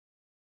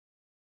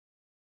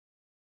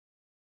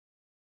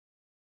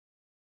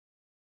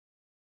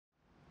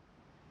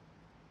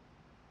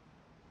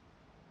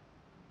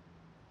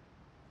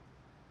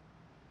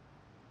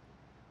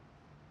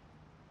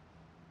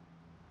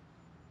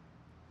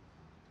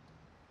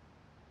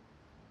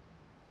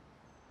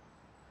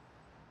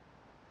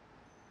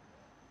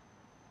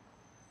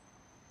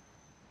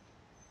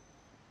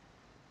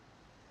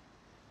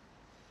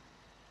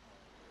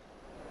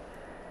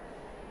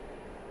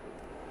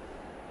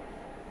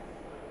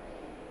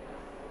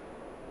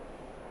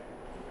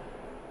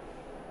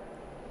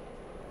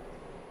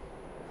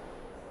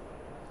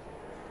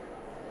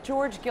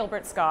George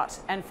Gilbert Scott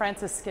and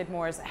Francis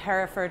Skidmore's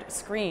Hereford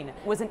screen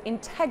was an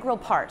integral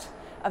part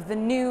of the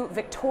new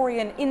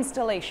Victorian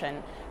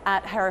installation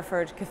at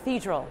Hereford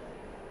Cathedral.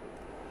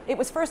 It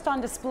was first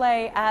on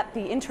display at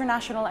the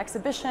International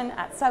Exhibition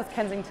at South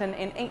Kensington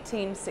in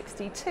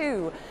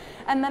 1862,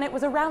 and then it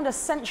was around a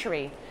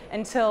century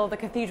until the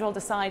cathedral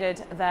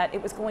decided that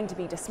it was going to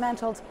be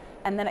dismantled,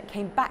 and then it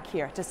came back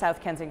here to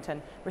South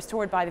Kensington,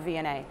 restored by the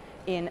V&A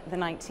in the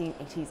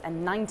 1980s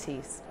and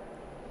 90s.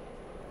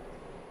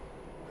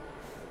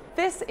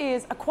 This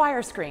is a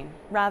choir screen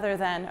rather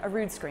than a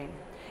rood screen.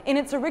 In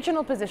its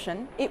original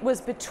position, it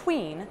was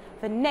between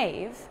the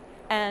nave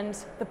and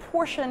the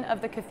portion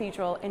of the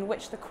cathedral in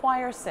which the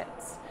choir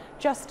sits,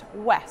 just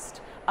west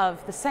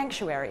of the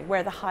sanctuary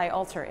where the high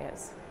altar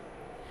is.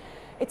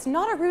 It's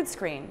not a rood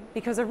screen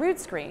because a rood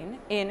screen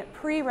in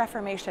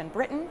pre-Reformation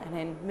Britain and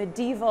in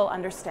medieval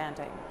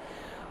understanding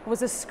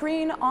was a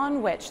screen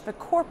on which the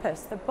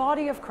corpus, the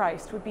body of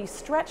Christ, would be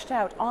stretched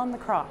out on the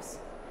cross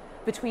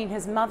between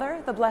his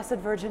mother, the Blessed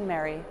Virgin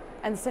Mary,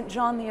 and St.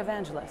 John the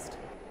Evangelist.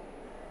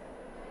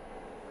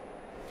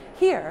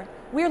 Here,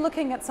 we're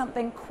looking at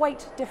something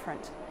quite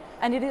different,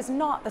 and it is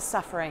not the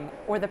suffering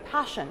or the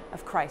passion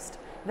of Christ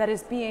that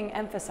is being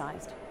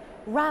emphasized.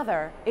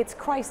 Rather, it's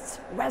Christ's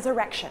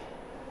resurrection.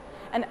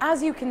 And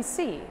as you can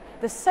see,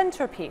 the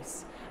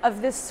centerpiece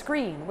of this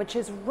screen, which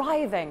is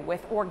writhing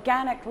with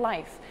organic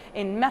life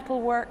in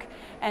metalwork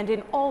and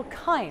in all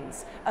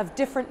kinds of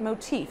different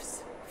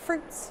motifs,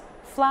 fruits,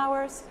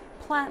 flowers,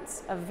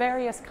 plants of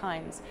various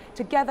kinds,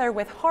 together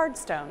with hard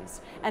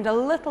stones and a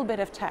little bit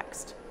of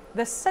text.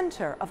 The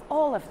center of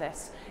all of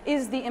this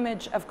is the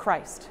image of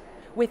Christ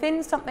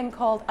within something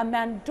called a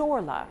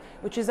mandorla,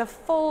 which is a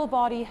full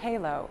body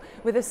halo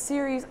with a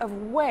series of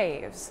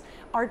waves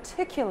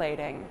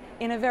articulating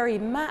in a very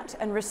matte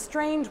and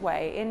restrained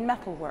way in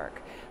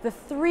metalwork the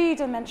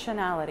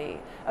three-dimensionality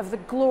of the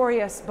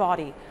glorious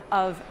body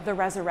of the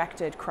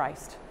resurrected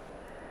Christ.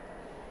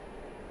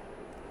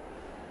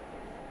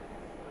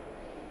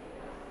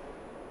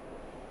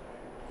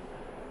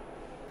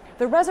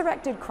 The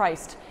resurrected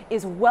Christ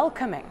is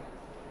welcoming,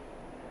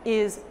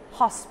 is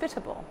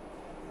hospitable,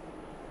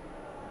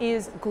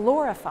 is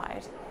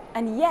glorified,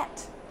 and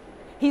yet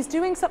he's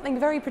doing something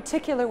very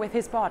particular with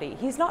his body.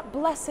 He's not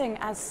blessing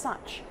as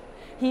such.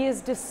 He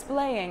is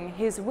displaying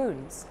his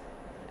wounds.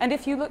 And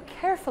if you look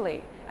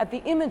carefully at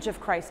the image of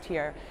Christ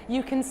here,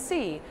 you can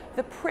see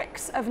the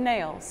pricks of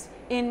nails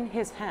in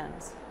his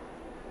hands.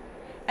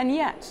 And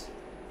yet,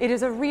 it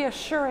is a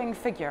reassuring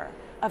figure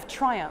of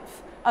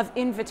triumph, of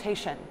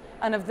invitation,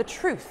 and of the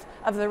truth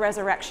of the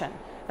resurrection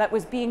that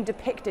was being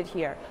depicted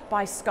here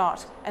by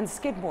Scott and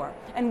Skidmore.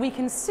 And we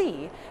can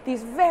see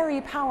these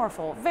very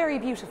powerful, very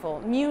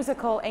beautiful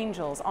musical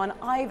angels on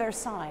either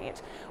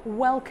side,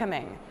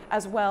 welcoming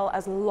as well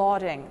as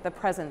lauding the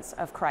presence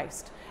of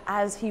Christ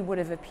as he would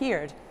have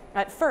appeared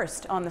at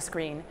first on the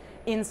screen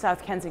in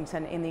South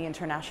Kensington in the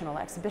International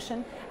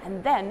Exhibition,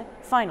 and then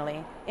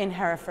finally in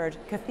Hereford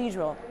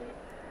Cathedral.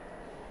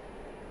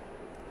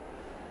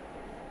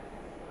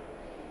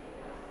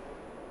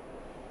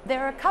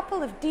 There are a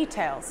couple of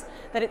details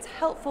that it's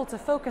helpful to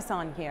focus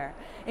on here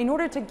in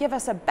order to give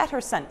us a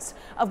better sense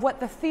of what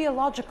the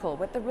theological,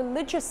 what the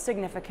religious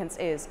significance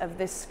is of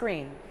this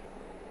screen.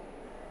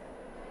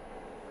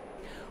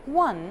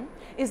 One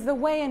is the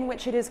way in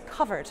which it is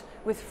covered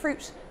with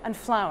fruit and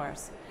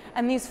flowers,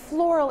 and these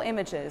floral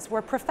images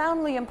were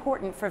profoundly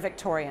important for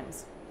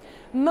Victorians.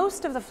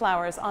 Most of the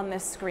flowers on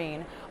this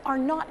screen are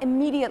not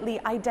immediately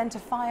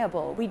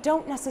identifiable. We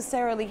don't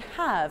necessarily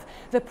have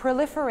the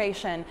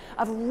proliferation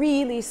of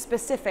really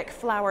specific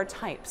flower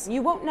types.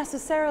 You won't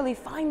necessarily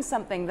find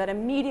something that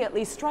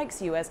immediately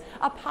strikes you as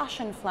a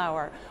passion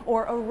flower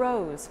or a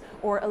rose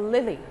or a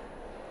lily.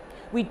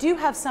 We do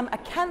have some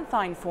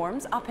acanthine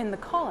forms up in the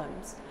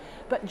columns,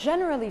 but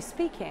generally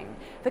speaking,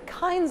 the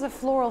kinds of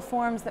floral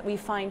forms that we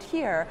find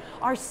here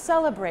are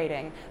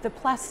celebrating the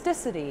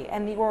plasticity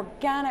and the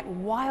organic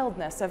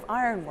wildness of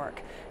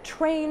ironwork,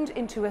 trained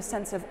into a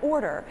sense of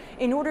order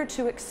in order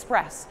to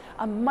express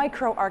a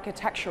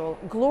micro-architectural,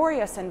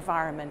 glorious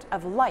environment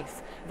of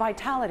life,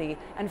 vitality,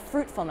 and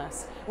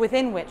fruitfulness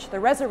within which the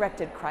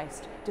resurrected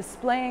Christ,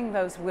 displaying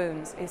those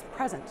wounds, is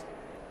present.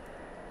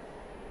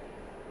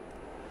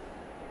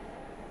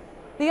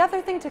 The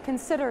other thing to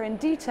consider in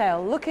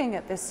detail looking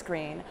at this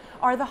screen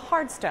are the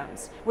hard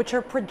stones, which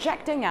are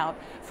projecting out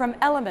from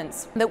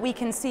elements that we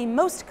can see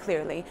most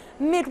clearly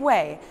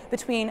midway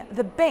between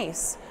the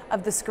base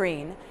of the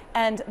screen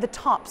and the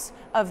tops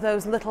of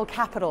those little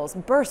capitals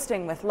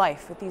bursting with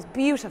life with these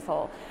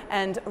beautiful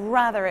and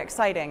rather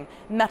exciting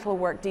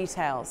metalwork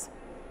details.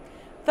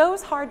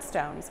 Those hard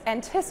stones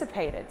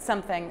anticipated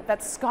something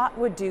that Scott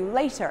would do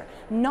later,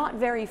 not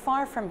very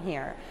far from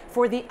here,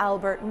 for the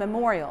Albert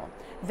Memorial.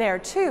 There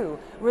too,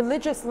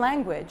 religious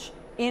language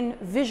in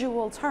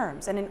visual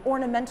terms and in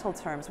ornamental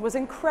terms was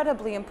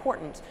incredibly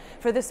important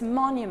for this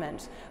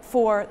monument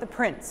for the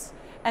Prince,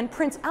 And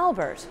Prince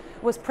Albert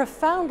was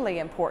profoundly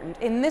important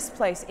in this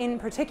place in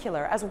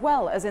particular, as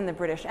well as in the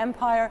British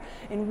Empire,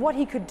 in what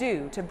he could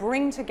do to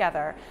bring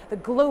together the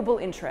global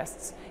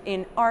interests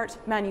in art,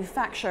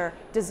 manufacture,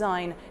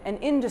 design,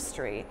 and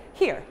industry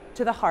here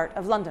to the heart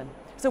of London.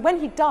 So when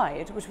he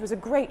died, which was a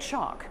great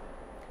shock,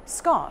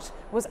 Scott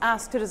was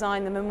asked to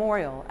design the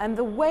memorial, and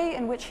the way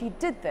in which he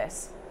did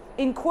this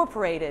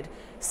incorporated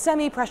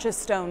semi-precious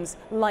stones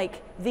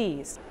like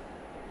these.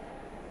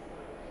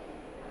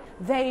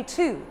 They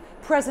too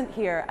present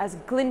here as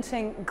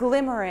glinting,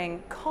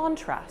 glimmering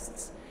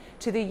contrasts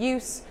to the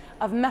use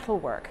of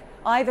metalwork,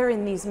 either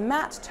in these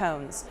matte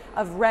tones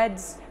of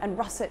reds and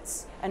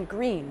russets and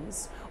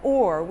greens,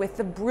 or with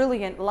the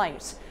brilliant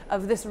light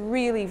of this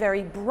really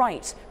very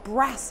bright,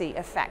 brassy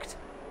effect.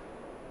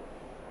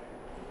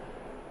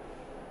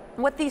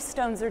 What these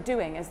stones are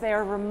doing is they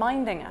are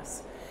reminding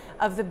us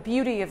of the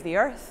beauty of the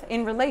earth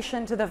in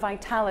relation to the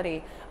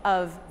vitality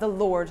of the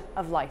Lord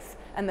of life,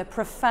 and the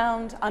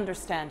profound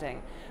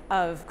understanding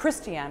of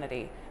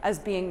Christianity as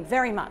being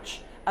very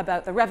much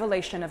about the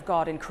revelation of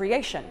God in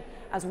creation,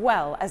 as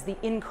well as the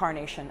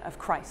incarnation of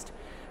Christ,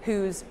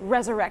 whose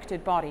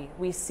resurrected body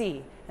we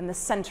see in the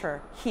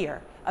center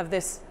here of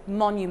this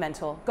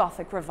monumental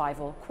Gothic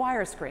Revival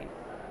choir screen.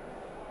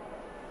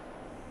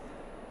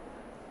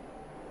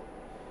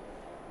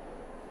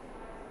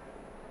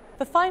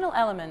 The final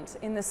element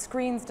in the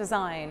screen's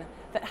design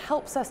that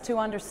helps us to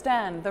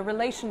understand the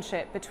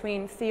relationship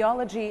between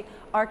theology,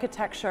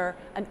 architecture,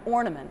 and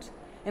ornament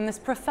in this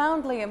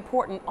profoundly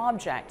important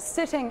object,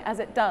 sitting as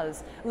it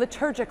does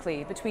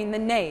liturgically between the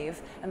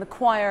nave and the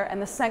choir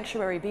and the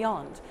sanctuary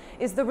beyond,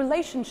 is the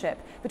relationship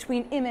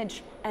between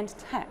image and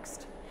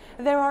text.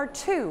 There are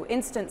two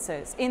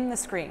instances in the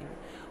screen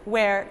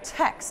where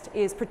text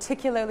is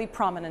particularly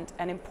prominent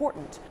and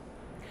important.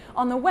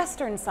 On the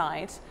western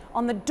side,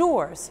 on the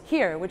doors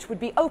here, which would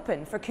be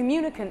open for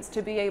communicants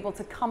to be able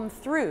to come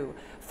through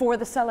for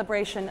the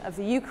celebration of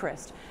the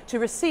Eucharist, to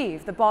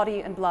receive the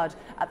body and blood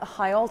at the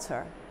high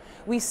altar,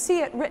 we see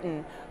it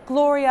written,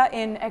 Gloria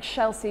in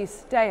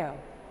excelsis Deo,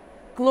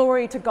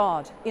 glory to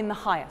God in the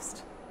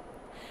highest.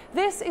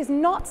 This is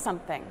not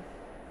something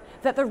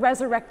that the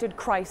resurrected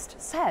Christ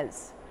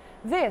says.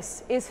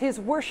 This is his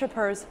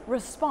worshippers'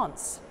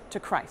 response to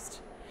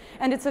Christ.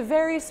 And it's a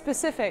very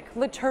specific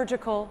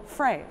liturgical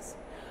phrase.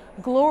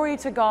 Glory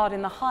to God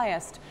in the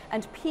highest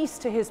and peace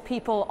to his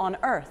people on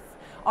earth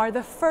are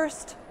the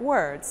first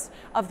words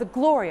of the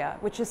Gloria,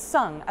 which is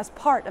sung as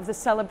part of the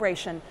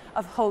celebration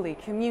of Holy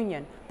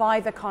Communion by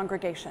the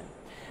congregation.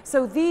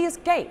 So these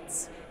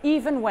gates,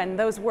 even when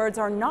those words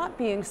are not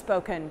being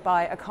spoken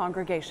by a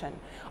congregation,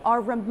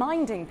 are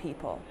reminding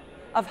people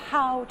of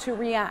how to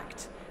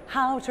react,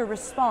 how to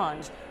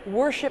respond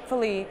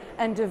worshipfully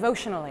and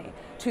devotionally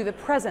to the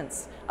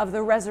presence of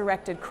the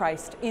resurrected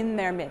Christ in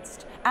their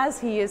midst, as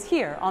he is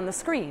here on the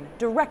screen,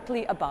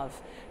 directly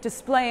above,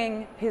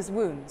 displaying his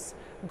wounds,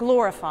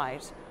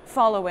 glorified,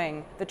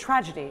 following the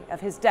tragedy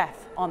of his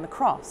death on the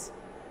cross.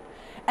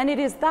 And it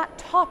is that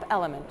top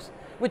element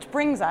which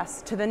brings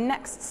us to the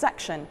next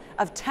section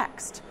of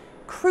text,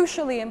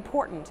 crucially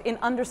important in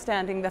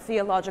understanding the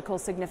theological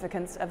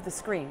significance of the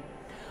screen.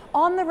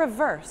 On the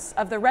reverse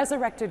of the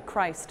resurrected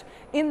Christ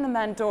in the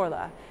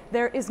mandorla,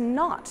 there is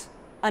not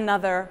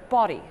another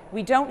body.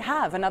 We don't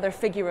have another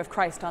figure of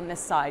Christ on this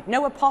side.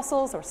 No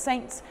apostles or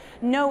saints,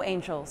 no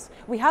angels.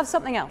 We have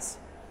something else.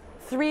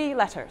 3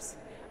 letters.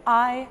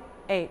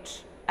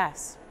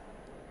 I-H-S.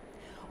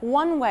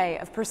 One way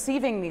of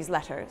perceiving these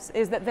letters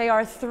is that they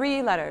are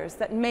 3 letters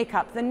that make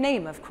up the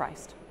name of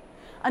Christ.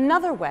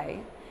 Another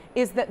way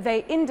is that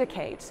they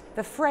indicate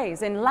the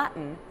phrase in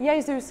Latin,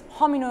 Jesus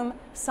hominum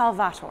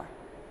salvator.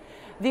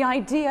 The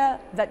idea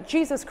that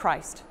Jesus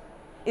Christ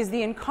is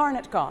the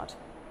incarnate God,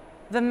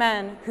 the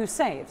man who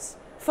saves,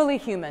 fully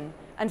human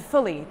and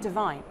fully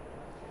divine.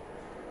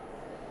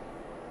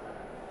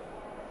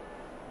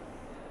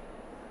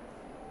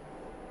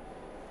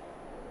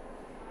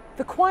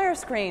 The choir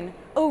screen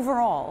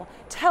overall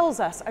tells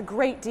us a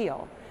great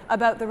deal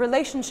about the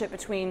relationship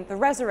between the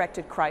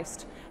resurrected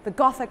Christ, the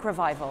Gothic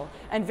Revival,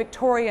 and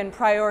Victorian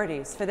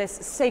priorities for this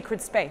sacred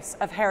space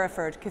of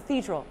Hereford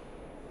Cathedral.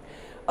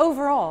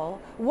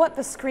 Overall, what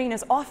the screen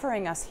is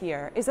offering us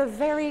here is a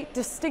very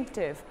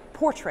distinctive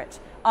portrait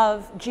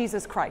of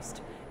Jesus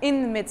Christ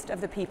in the midst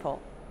of the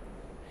people.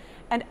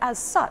 And as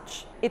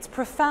such, it's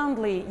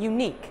profoundly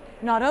unique,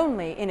 not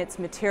only in its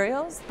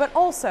materials, but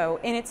also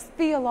in its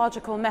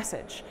theological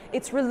message,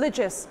 its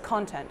religious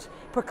content,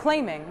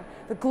 proclaiming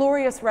the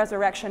glorious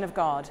resurrection of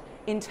God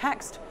in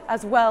text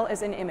as well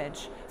as in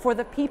image for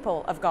the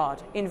people of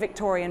God in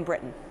Victorian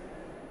Britain.